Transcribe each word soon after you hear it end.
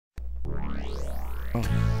Yeah.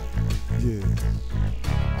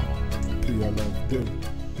 PLFD.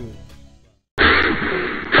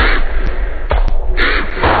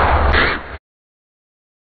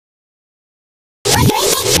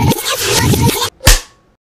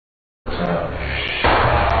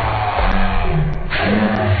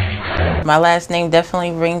 My last name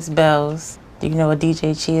definitely rings bells. You know a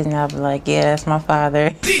DJ Cheese and I'll be like, yeah, that's my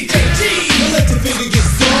father. DJ Cheese! Let your finger get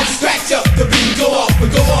strong, scratch up the beat, go off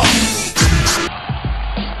and go off.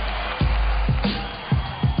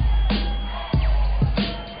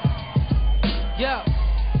 Yo.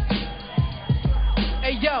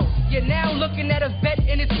 Hey yo, you're now looking at a vet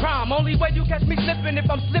in his prime. Only way you catch me slipping if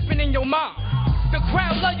I'm slipping in your mind. The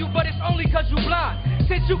crowd love you, but it's only cause you blind.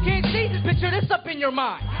 Since you can't see, just picture this up in your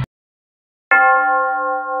mind.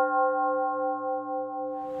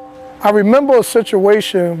 I remember a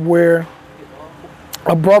situation where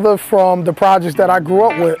a brother from the projects that I grew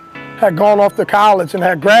up with had gone off to college and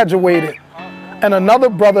had graduated. And another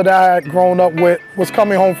brother that I had grown up with was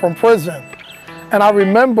coming home from prison. And I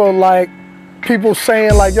remember like people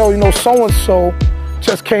saying like, yo, you know, so-and-so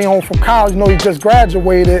just came home from college, you know, he just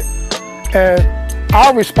graduated. And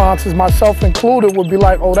our responses, myself included, would be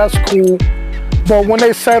like, oh, that's cool. But when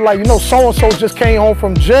they said like, you know, so-and-so just came home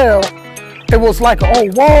from jail, it was like, oh,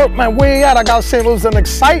 word, man, where you at? I gotta say, it was an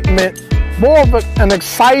excitement, more of an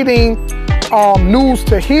exciting news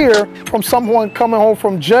to hear from someone coming home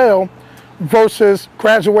from jail versus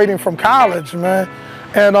graduating from college, man.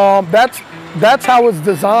 And that's how it's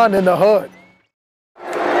designed in the hood.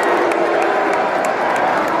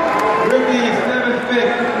 With the 7th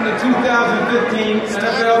pick in the 2015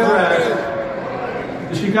 NFL Draft,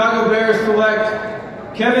 the Chicago Bears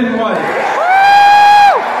select Kevin White.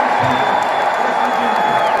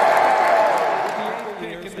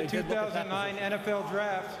 Pick in the 2009 NFL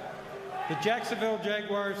Draft, the Jacksonville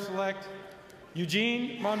Jaguars select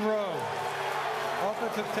Eugene Monroe,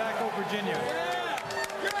 offensive tackle, Virginia.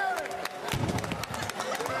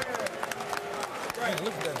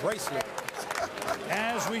 Look at that bracelet.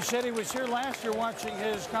 As we said, he was here last year watching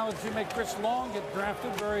his college teammate Chris Long get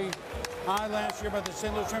drafted very high last year by the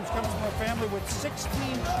St. Louis Rams, comes from a family with 16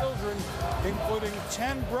 children, including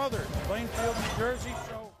 10 brothers. Plainfield, New Jersey.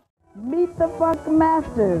 So Meet the Funk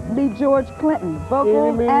Masters. Meet George Clinton,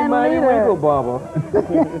 vocals and leader.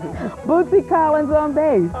 Bootsy Collins on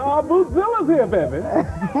bass. Oh, Bootzilla's here, baby.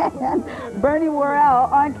 Bernie Worrell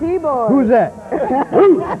on keyboard. Who's that?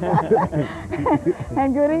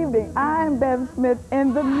 And good evening. I'm Bev Smith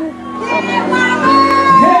in the mix.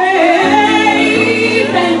 Hey,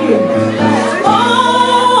 thank you.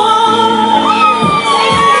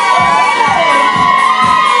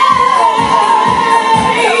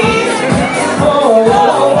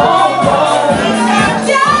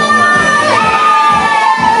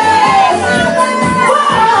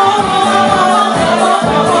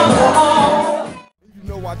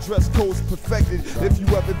 Dress code's perfected. If you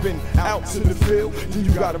ever been out to the field, then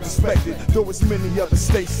you gotta respect it. Though it's many other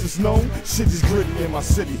states that's known, shit is gritty in my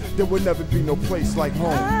city. There will never be no place like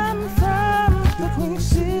home. I'm from the Queen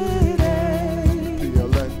City.